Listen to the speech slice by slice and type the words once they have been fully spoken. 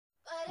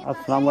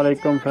अस्सलाम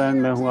वालेकुम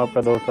फ्रेंड, मैं हूं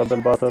आपका दोस्त अब्दुल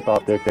बासत।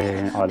 आप देख रहे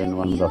हैं ऑल इन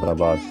वन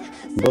मुजफ्फराबाद।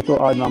 दोस्तों,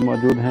 आज हम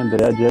मौजूद हैं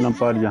दरिया झेलम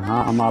पर।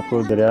 यहाँ हम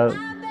आपको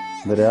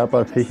दरिया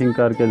पर फिशिंग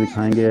करके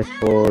दिखाएंगे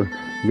और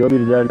जो भी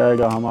रिज़ल्ट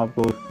आएगा हम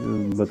आपको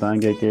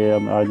बताएंगे कि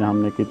अब आज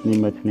हमने कितनी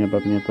मछलियाँ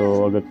पकड़ी। तो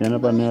अगर चैनल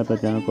पर नया तो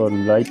चैनल को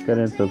लाइक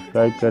करें,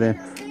 सब्सक्राइब करें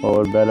और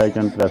बेल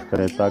आइकन प्रेस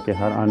करें ताकि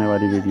हर आने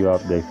वाली वीडियो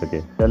आप देख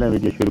सकें। चलें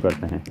वीडियो शुरू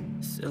करते हैं।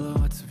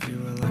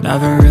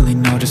 Never really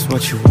know just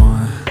what you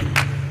want.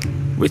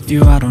 With you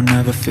I don't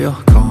ever feel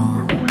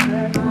calm.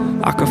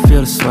 I can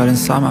feel the sweat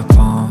inside my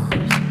palms.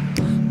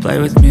 Play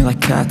with me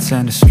like cats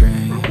and a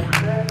string.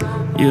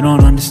 You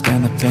don't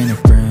understand the pain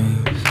it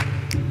brings.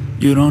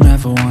 You don't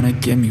ever wanna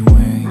give me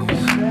wings.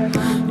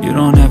 You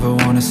don't ever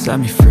wanna set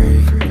me free.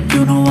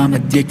 You know I'm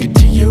addicted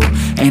to you,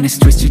 and it's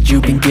twisted,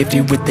 you've been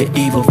gifted with the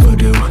evil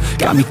voodoo.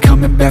 Got me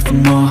coming back for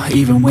more,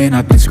 even when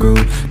I've been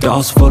screwed.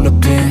 Dolls full of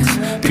pins,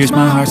 pierce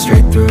my heart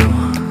straight through.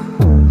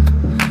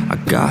 I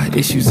got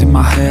issues in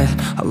my head,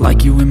 I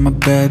like you in my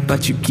bed, but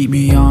you keep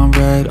me on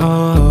red.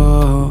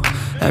 Oh,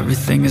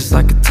 everything is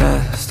like a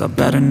test, I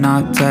better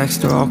not text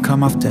or I'll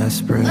come off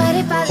desperate. But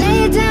if I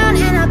lay down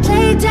and I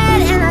play dead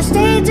and I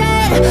stay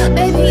dead,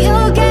 baby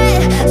you'll get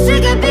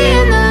sick of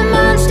being the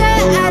monster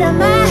out of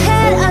my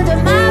head, under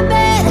my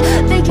bed,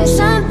 thinking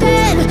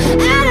something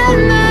out of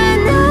my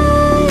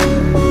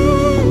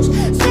nightmares,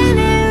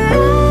 standing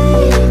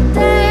right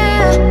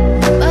there.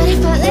 But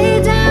if I lay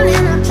down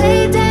and I play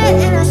dead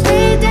and I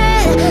stay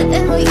dead,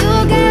 then will you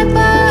get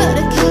bored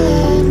of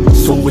killing?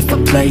 So if I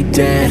play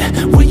dead,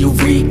 will you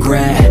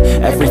regret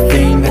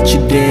everything that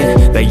you did,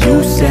 that you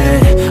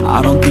said? I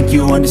don't think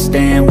you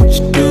understand what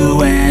you're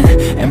doing,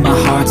 and my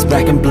heart's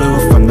black and blue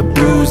from the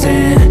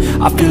bruising.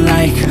 I feel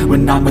like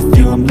when I'm with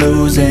you I'm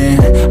losing.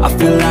 I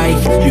feel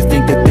like you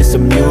think that this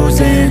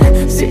amusing,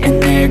 sitting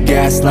there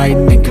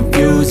gaslighting and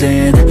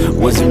confusing.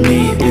 Was it me?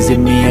 Is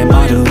it me? Am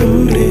I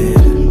deluded?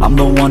 I'm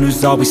the one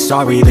who's always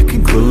sorry, the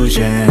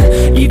conclusion,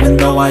 even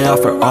though I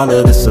offer all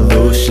of the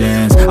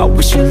solutions. I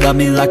wish you loved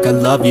me like I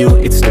love you,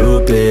 it's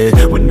stupid.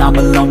 When I'm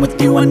alone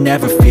with you I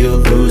never feel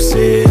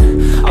lucid.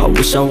 I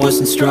wish I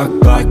wasn't struck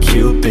by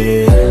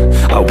Cupid.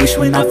 I wish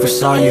when I first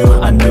saw you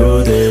I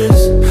knew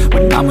this.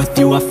 When I'm with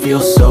you I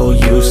feel so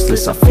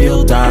useless, I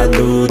feel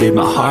diluted,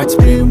 my heart's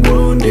been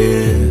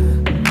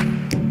wounded.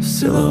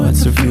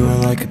 Silhouettes of you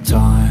are like a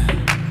dime,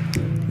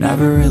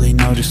 never really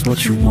know just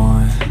what you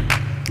want.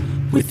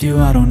 With you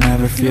I don't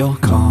ever feel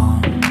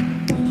calm,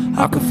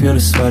 I can feel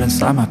the sweat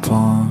inside my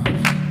palms.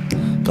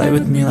 Play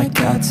with me like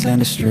cats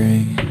and a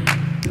string.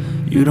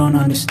 You don't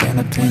understand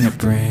the pain it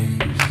brings.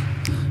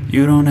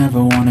 You don't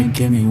ever wanna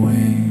give me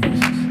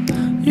wings.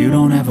 You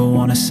don't ever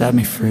wanna set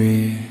me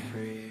free.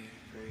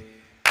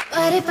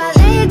 But if I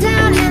lay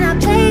down and I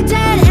play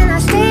dead and I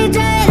stay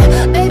dead,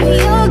 baby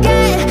you'll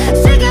get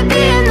sick of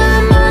being the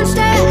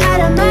monster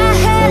out of my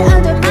head,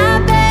 under my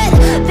bed,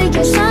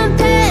 thinking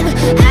something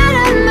out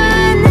of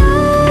my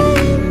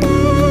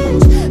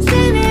nightmares,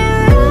 standing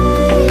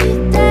right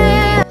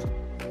there.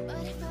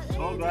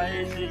 तो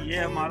guys, ये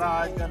हमारा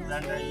आज का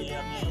result है। ये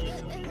हमें ये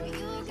छोटी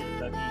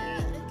लगी है।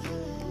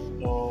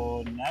 तो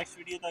नेक्स्ट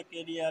वीडियो तक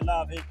के लिए अल्लाह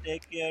हाफिज़,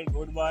 टेक केयर,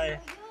 गुड बाय,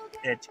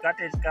 टेचका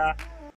टेचका।